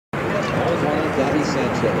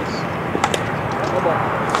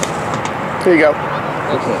Here you go. The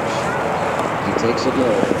pitch. He takes a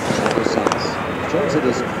blow. Jones hit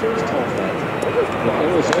his first home run in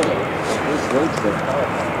Arizona. His road trip,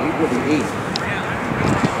 April the 8th.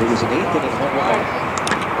 It was an 8th inning home run.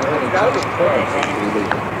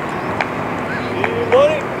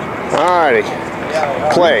 Alrighty.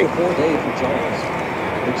 Play.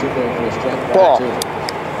 Ball.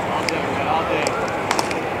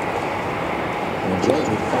 And Jones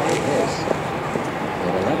with 5 hits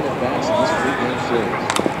and 11 at-bats in this 3-game series.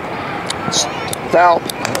 Foul. Out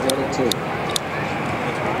 1-2.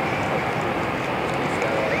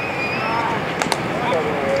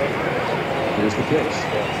 Here's the pitch.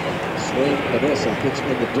 Swing and miss and pitch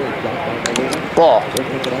in the dirt. Ball.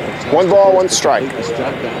 1 ball, 1 strike. The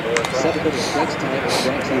strikeout. 7 minutes stretch time is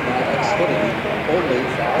brought to you by Xfinity, only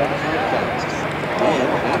on Comcast. And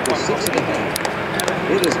after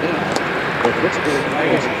 6.5, it is now the Pittsburgh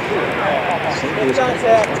Pirates 4. St. Louis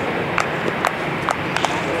Cardinals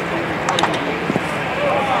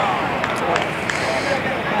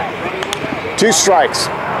 1. 2 strikes.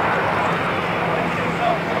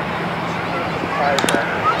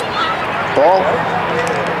 Ball.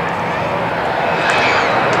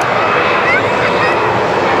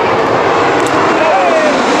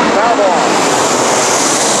 Foul ball.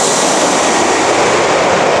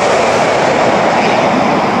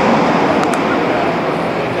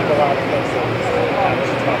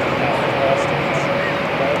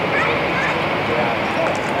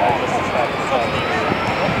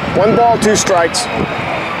 One ball, 2 strikes.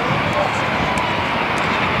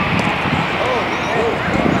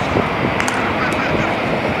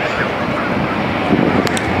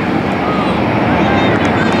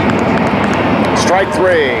 Strike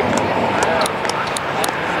 3.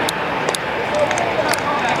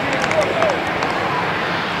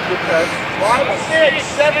 Five, 6,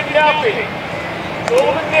 7, nothing.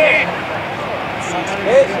 Golden Nick.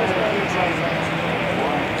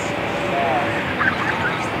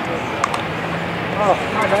 Oh,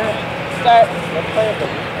 hi man. Start. Let's play with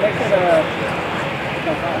it. Make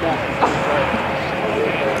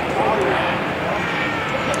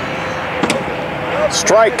it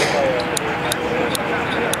Strike.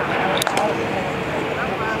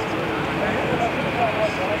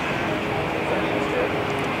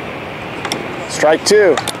 Strike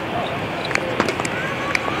 2.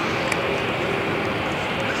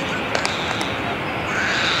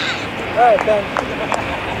 All right, Ben.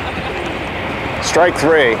 Strike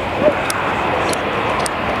 3.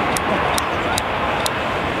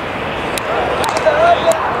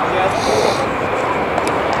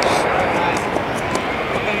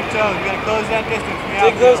 You gotta close that distance.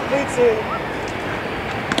 Dig those cleats in.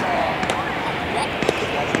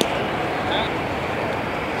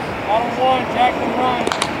 Bottom 1, jack and run.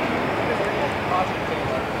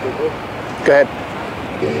 Go ahead.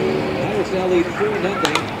 Pirates now lead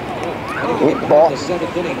 4-0. Ball. The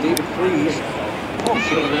 7th inning, David Freese.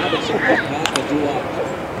 Shane Robinson pass the duo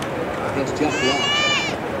against Jeff Block.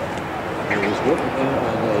 He was working now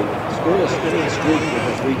on a scoreless inning streak that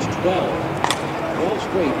has reached 12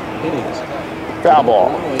 straight innings. Foul ball.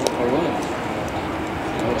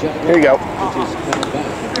 Here you go. Which is coming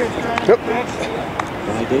back. Yep.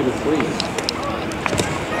 By David Freese.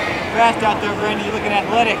 Fast out there, Brandon. You're looking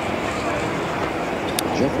athletic.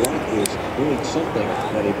 Jeff Block is doing something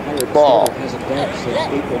that a Pirate ball hasn't done since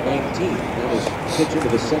April 19th. That is pitch into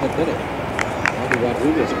the 7th inning. Andy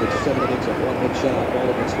Rodriguez pitched 7 innings of 1 hit shot ball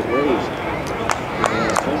against the Brohs in the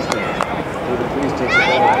last homestand. David Freese takes the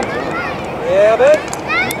ball out of the yeah, baby.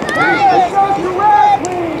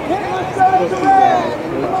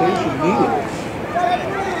 rotation needed.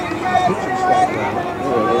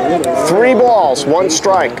 3 balls, 1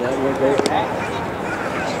 strike. Ready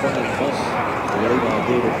by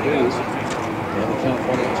David Freese. And the count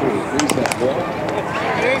 1-2. Freese that ball.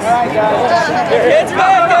 It's back, it's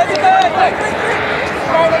back.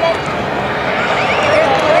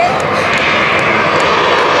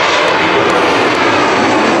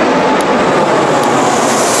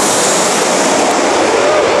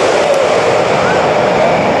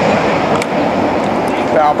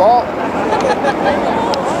 Foul ball.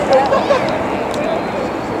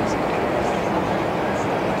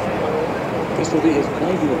 This will be his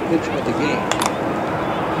 90th pitch of the game.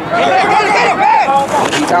 Get him!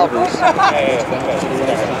 And he delivers. It's back to the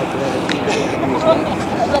right side for the team.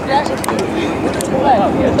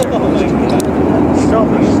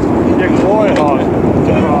 You're going on.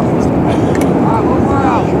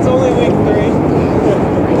 It's only week 3.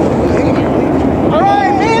 All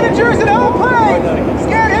right, managers at home play.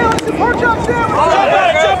 Scared Hills and pork chop sandwich.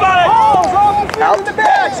 Out.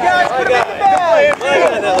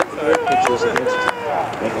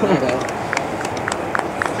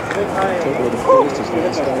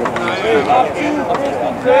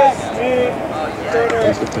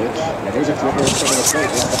 pitch. And here's a dribble in front of the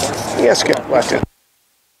plate. Yes, get left it.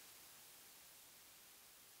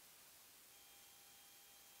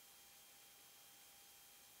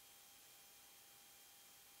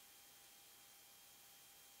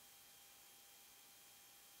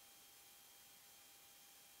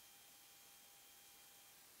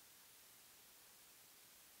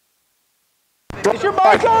 Is your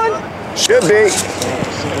mic on? Should be.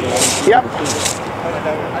 Yep.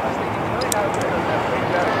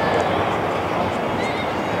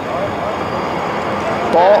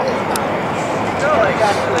 Ball.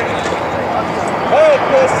 Hey,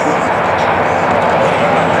 Chris.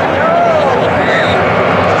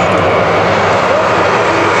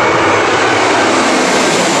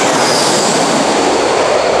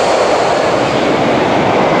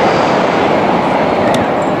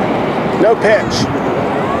 No pitch.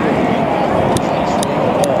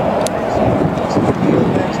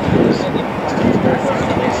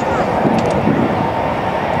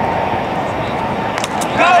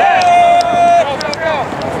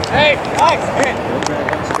 Hey, Alex, hit.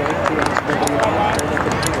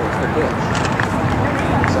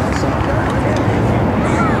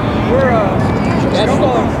 We're that's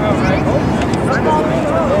going right.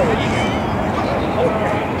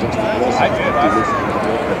 I did.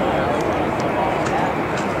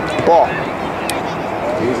 Ball.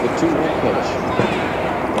 Here's the 2-1 pitch.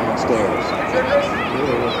 Downstairs.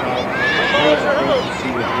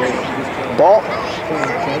 Ball.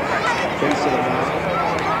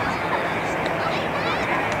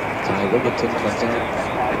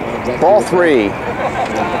 Ball 3.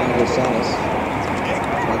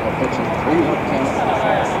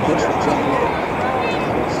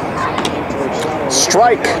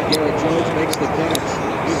 Strike.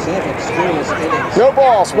 No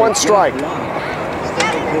balls, 1 strike.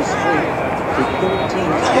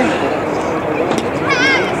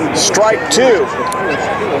 Strike 2.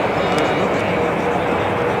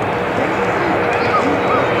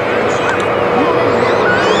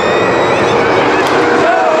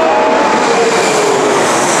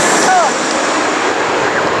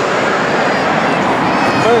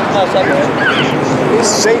 He's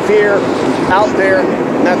safe here, out there,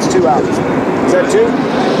 and that's 2 outs. Is that 2?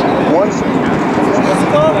 1?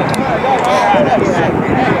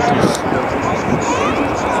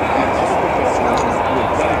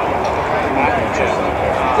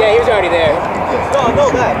 Yeah, he was already there. No, I know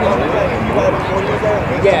that.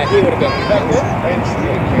 Yeah, he would have been.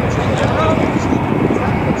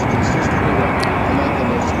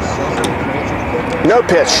 No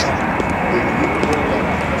pitch.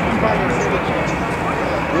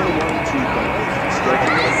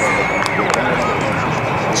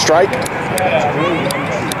 Strike.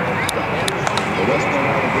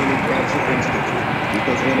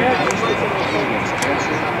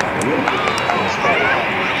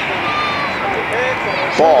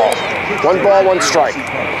 Ball. 1 ball, 1 strike.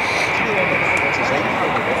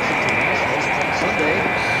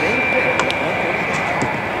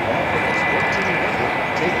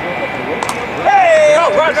 Hey! Go,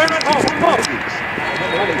 run.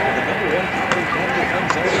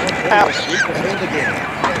 Out.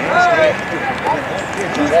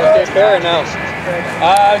 That's fair now.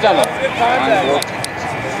 I've done that.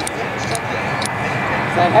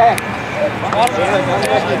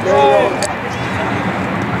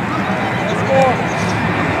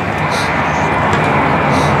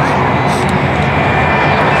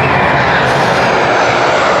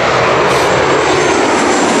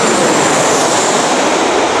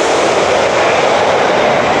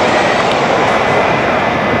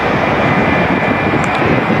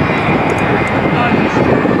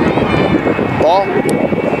 Ball. Ball.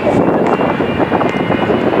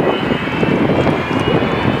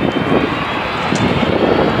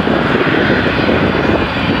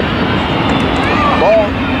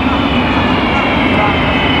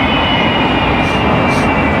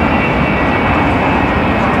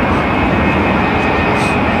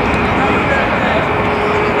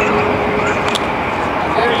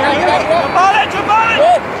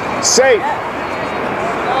 Safe.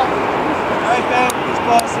 Right, Ben. It's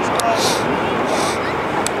close.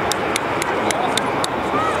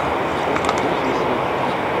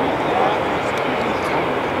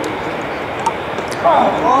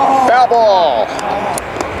 Foul ball.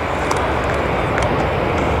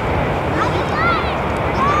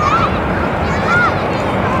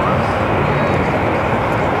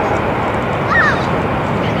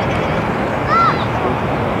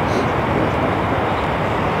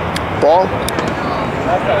 Ball.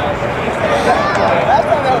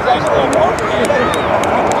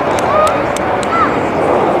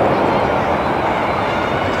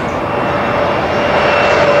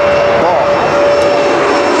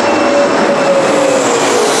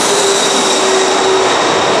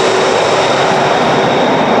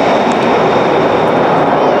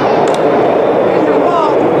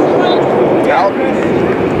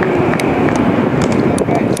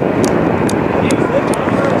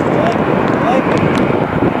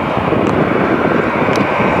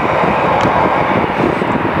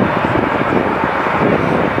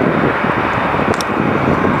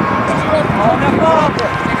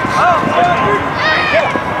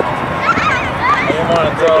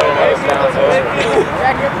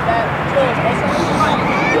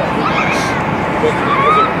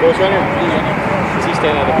 Ghost runner? Is he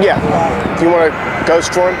standing up? Yeah. Do you want to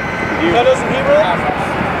ghost for him? No, doesn't he really?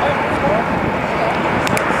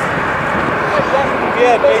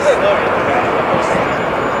 Yeah, basically.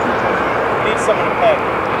 Needs someone to pet.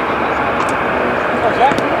 Oh,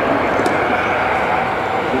 Jack.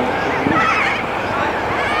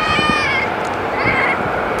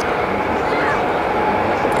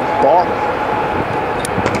 Ball.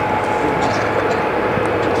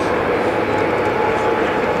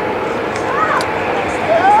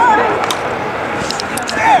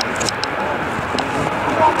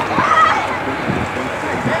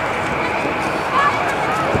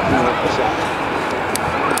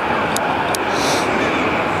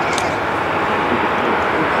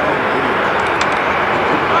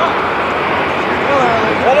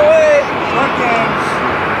 Run away! Working!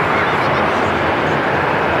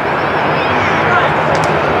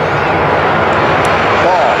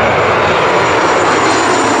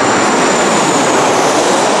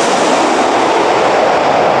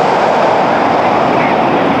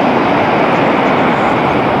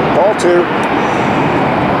 Ball 2.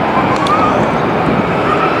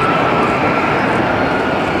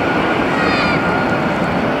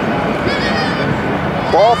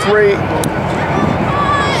 Ball 3.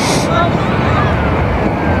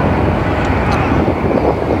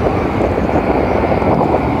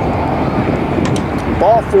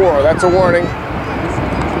 Ball 4, that's a warning.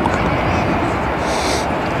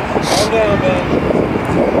 Calm down, man.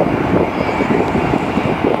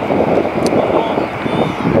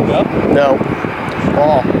 Yep. No.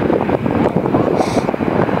 Ball.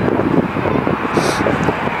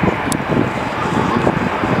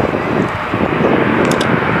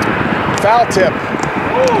 Foul tip.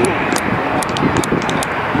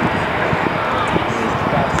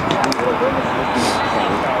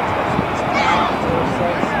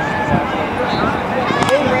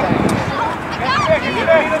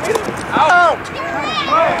 Out!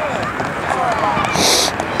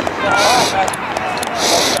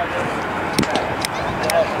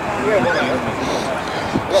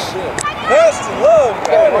 Best low.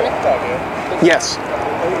 Yes.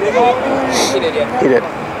 He did, yeah. He did.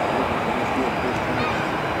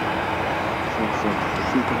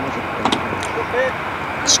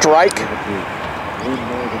 Strike.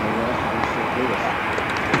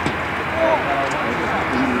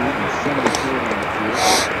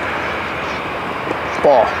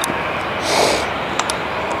 Ball.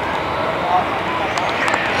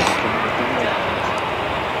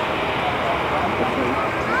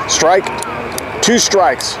 Strike. 2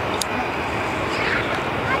 strikes.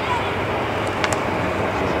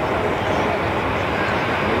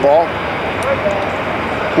 Ball.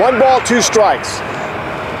 1 ball, 2 strikes.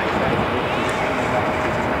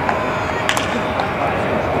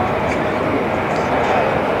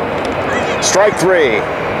 Strike 3.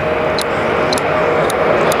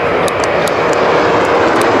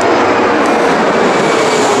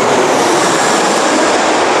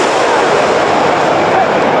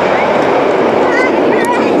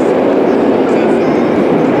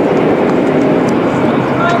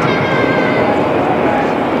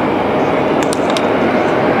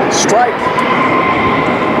 Strike.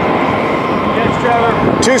 Yes, Trevor.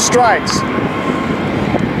 2 strikes.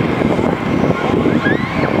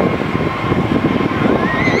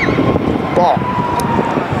 Ball.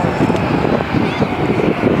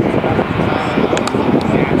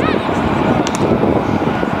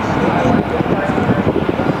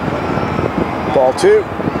 Ball 2.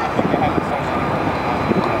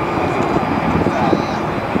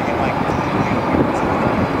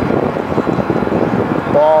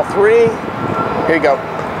 Ball 3. Here you go.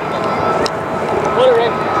 What a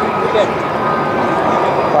ring. We're good.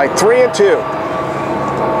 Like 3 and 2.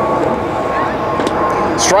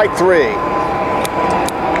 Strike 3.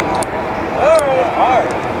 Alright, hard.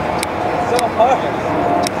 So hard.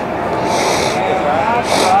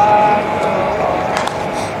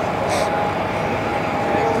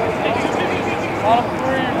 Bottom 3,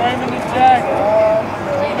 Raymond and Jack.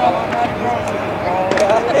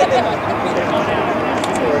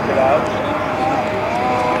 Work it out.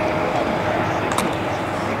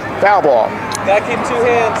 Foul ball. Gotta keep 2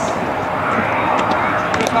 hands.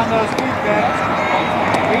 Keep on those feet, Ben.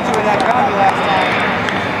 Beat you with that combi last time.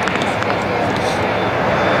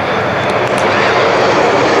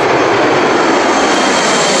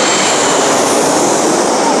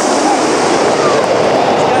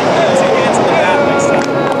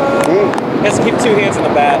 He has to keep 2 hands on the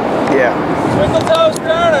bat. Yeah. Twinkle toes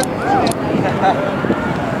turning.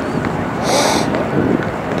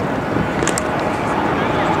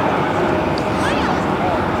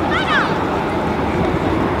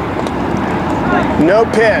 No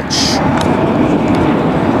pitch.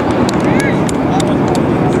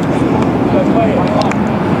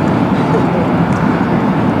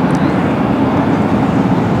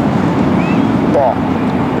 Ball.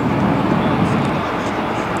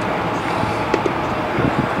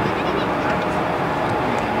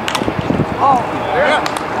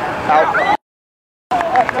 Out.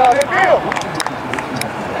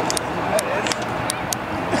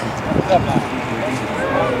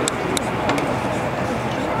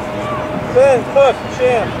 Ben, Cook,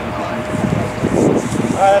 champ.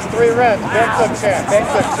 Alright, that's 3 runs. Ben Cook, champ. Ben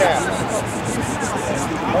Cook, champ.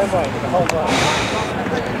 Home run. Home run.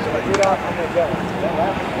 Get off from the gun.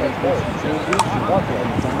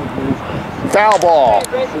 Foul ball.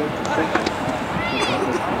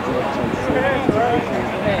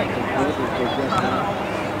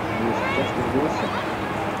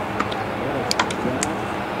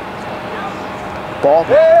 Ball.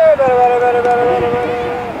 Hey, better.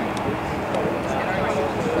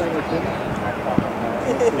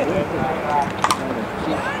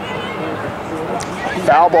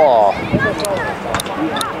 Foul ball.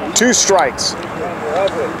 2 strikes.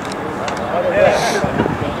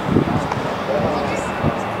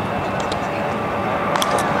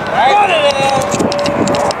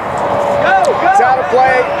 It's out of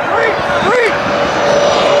play. 3.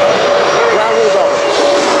 Ground rule double.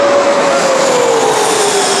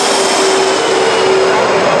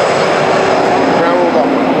 Ground rule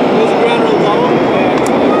double. It was a ground rule double?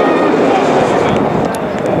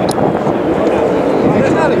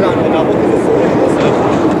 It's not a ground rule double because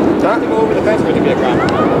it's not to go over the fence for it to be a ground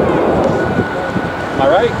rule. Am I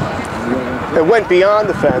right? It went beyond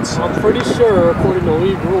the fence. I'm pretty sure, according to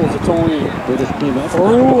league rules, it's only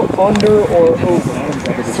through, under, or over.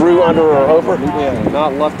 Through, under, or over? Yeah,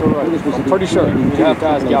 not left or right. I'm pretty sure. You have to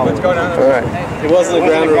ask Galloway. All right. It wasn't a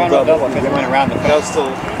ground rule double because it went around the fence.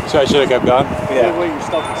 So I should have kept going? Yeah.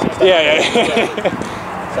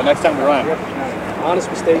 So next time we run. Honest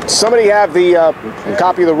mistake. Somebody have the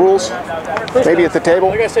copy of the rules? Maybe at the table?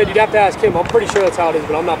 Like I said, you'd have to ask him. I'm pretty sure that's how it is,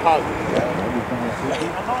 but I'm not positive.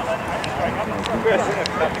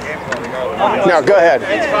 No, go ahead.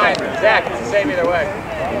 It's fine. Zach, it's the same either way.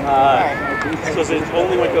 So it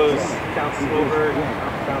only when it goes counts over,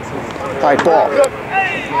 bounces All right, ball.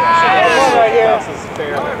 Right here.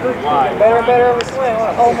 Better of a swing.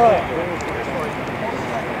 Home run.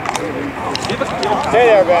 Stay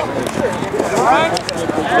there, Ben.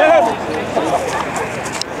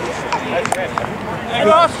 Hey,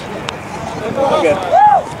 boss. Good.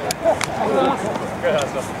 Good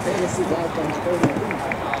hustle.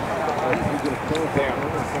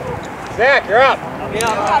 Zach, you're up.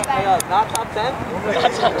 not top 10?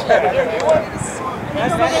 Not top 10.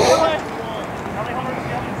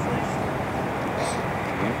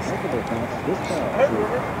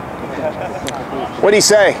 What'd he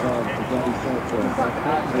say?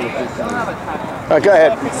 Go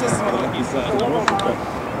ahead.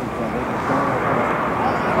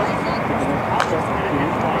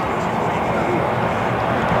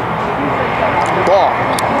 Ball.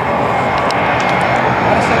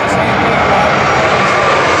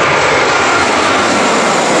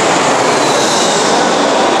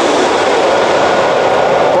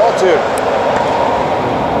 Ball 2.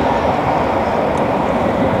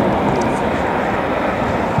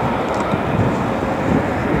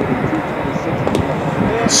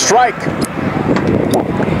 Strike.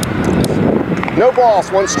 No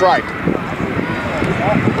balls, 1 strike.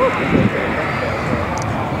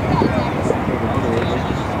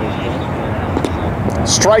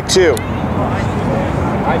 Strike 2. All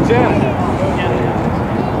right, Jen.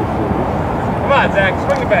 Come on, Zach,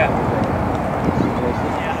 swing the bat.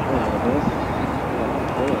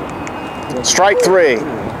 Strike 3.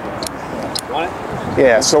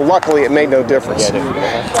 Yeah, so luckily it made no difference.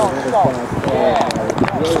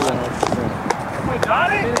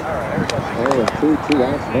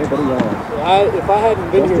 If I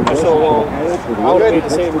hadn't been here for so long, I would have made the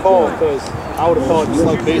same call because I would have thought just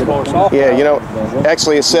like baseball or softball. Yeah, you know,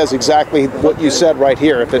 actually it says exactly what you said right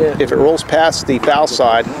here. If it rolls past the foul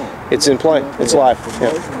side, it's in play. It's live.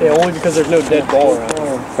 Yeah. Yeah, only because there's no dead ball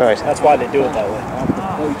around. Right. That's why they do it that way.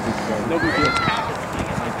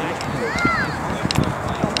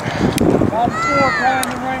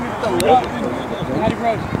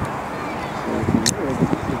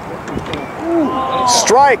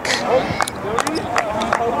 Strike.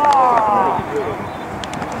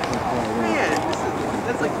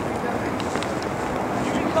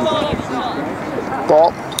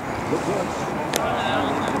 Ball.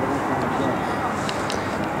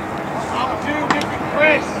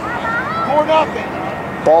 Chris,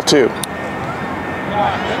 4-0. Ball 2.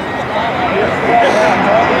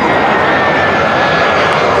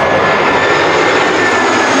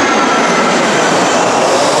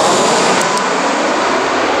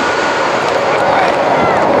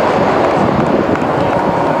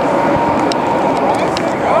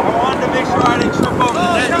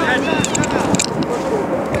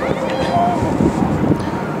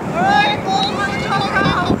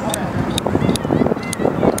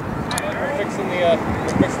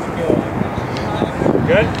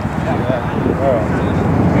 Good?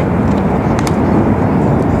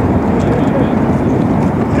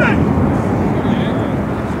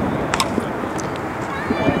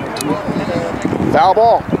 Foul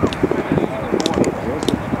ball.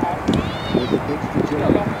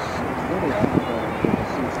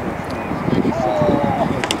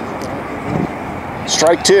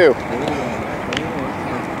 Strike two.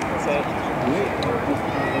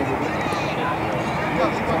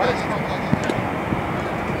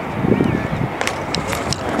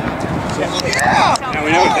 Now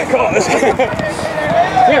we know what they call this.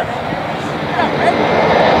 Here.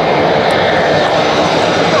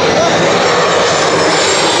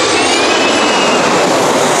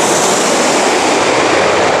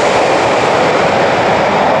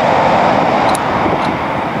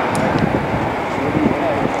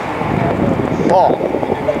 Ball.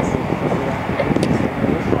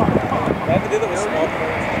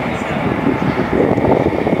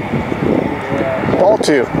 Ball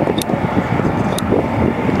two.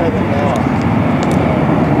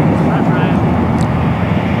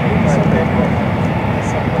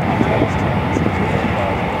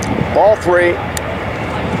 Ball three.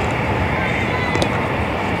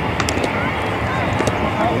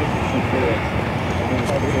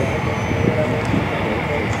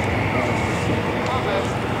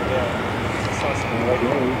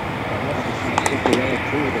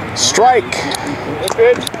 Strike. Good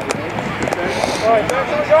pitch. All right, go.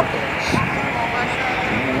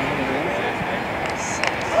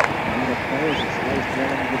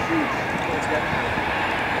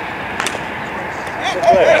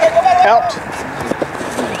 Out.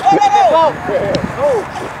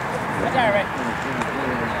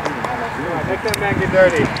 Make that man get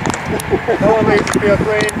dirty. No one makes you feel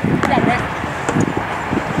clean.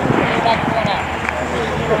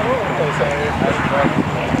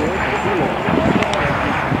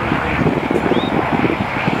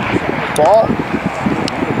 Ball.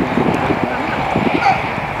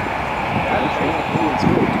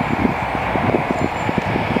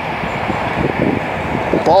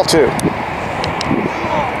 Ball two.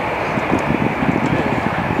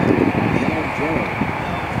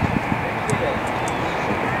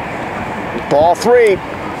 Ball three.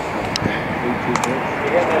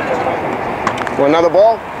 Want another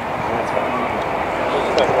ball?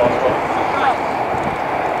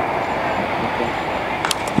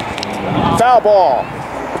 Foul ball.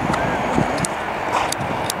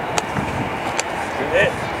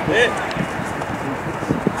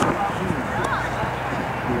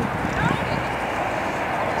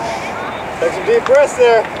 Take some deep breaths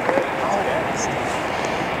there.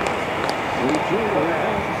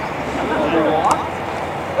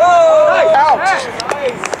 Out. Nice.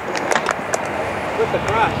 With the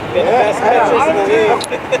crotch. Been the best catches in the league.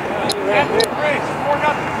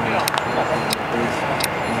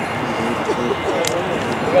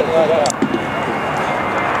 4-0.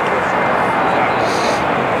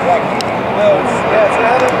 Yeah, it's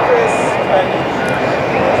Adam, Chris.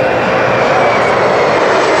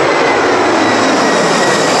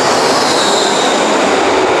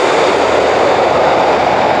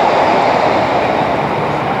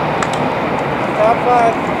 Top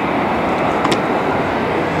 5.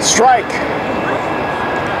 Strike.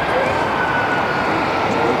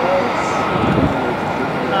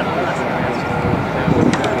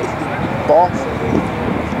 Ball.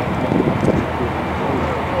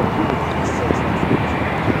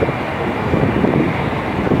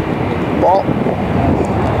 Ball.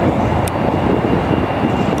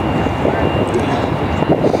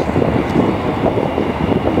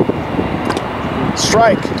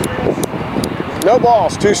 Strike. No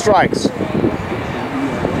balls, 2 strikes.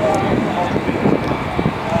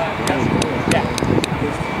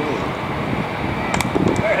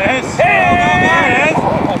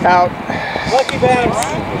 Out. Lucky bounce.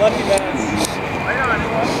 Lucky bounce.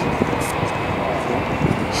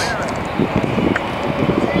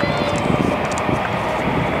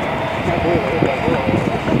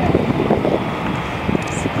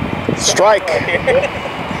 Strike.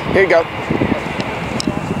 Here you go.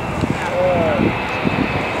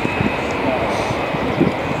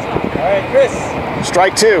 All right, Chris.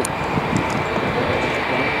 Strike 2.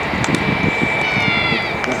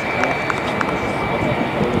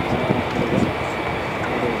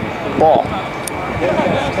 Ball.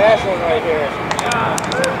 Smash one right here.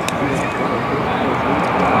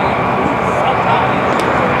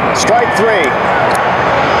 Strike 3.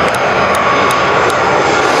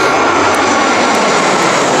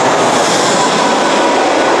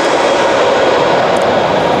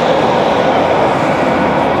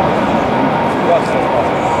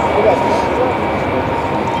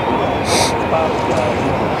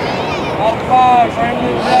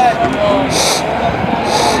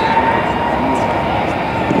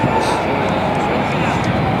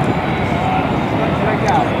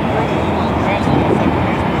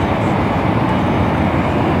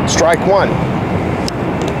 Strike 1.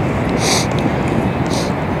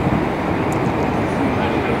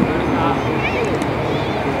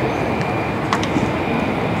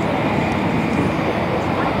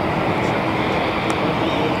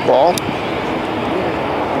 Ball.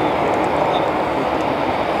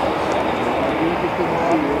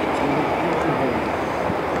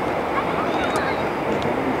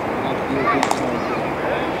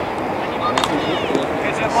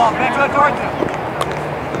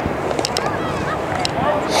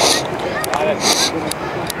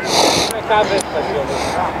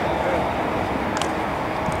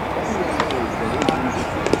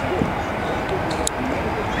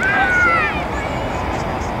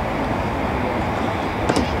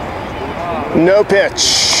 No pitch.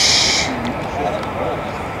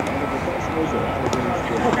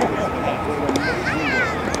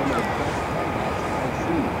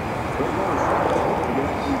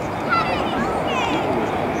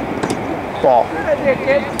 Ball.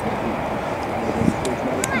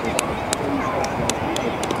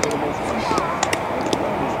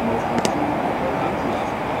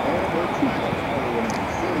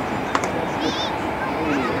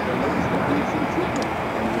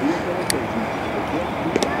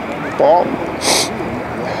 Ball.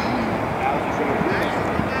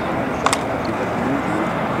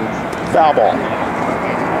 Foul ball.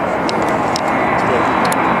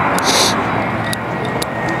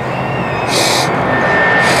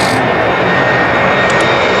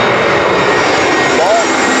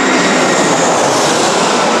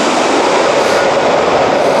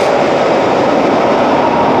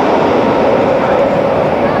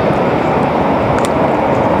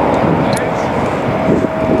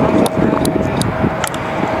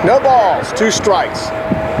 No balls, 2 strikes.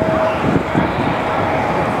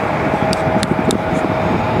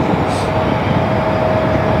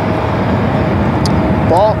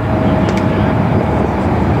 Ball.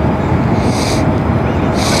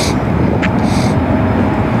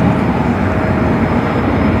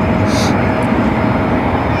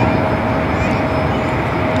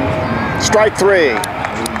 Strike 3.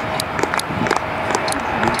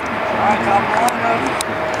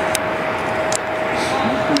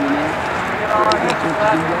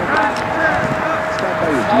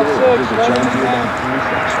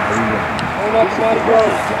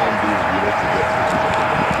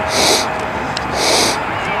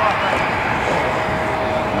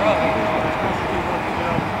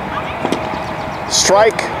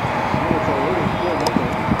 Strike.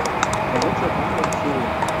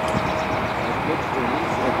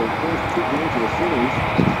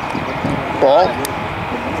 Ball.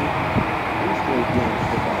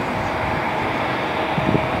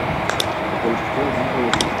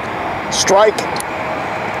 Strike.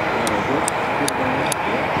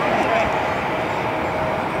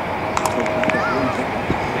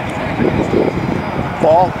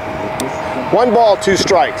 Ball. 1 ball, 2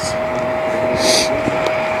 strikes.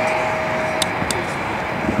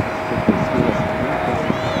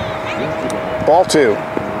 Ball 2.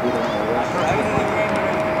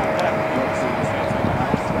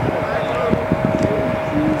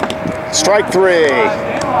 Strike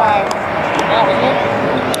 3.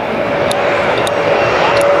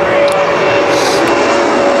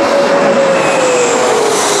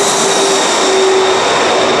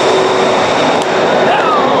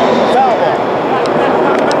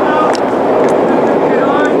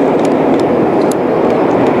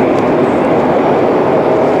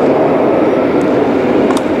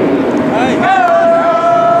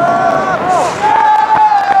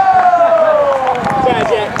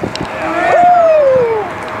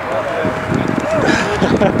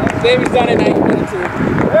 David's done it 9 minutes.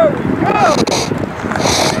 There we go!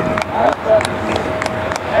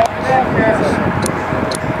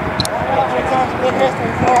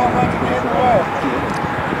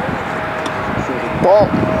 Ball.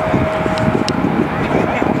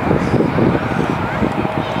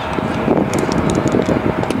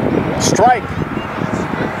 Strike.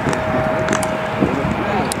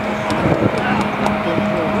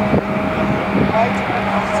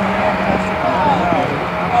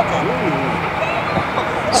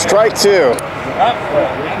 Strike two.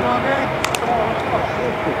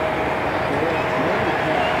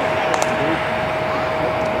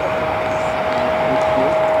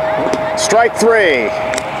 Strike three.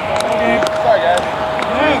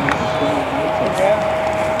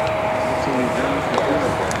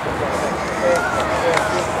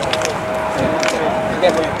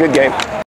 Good game.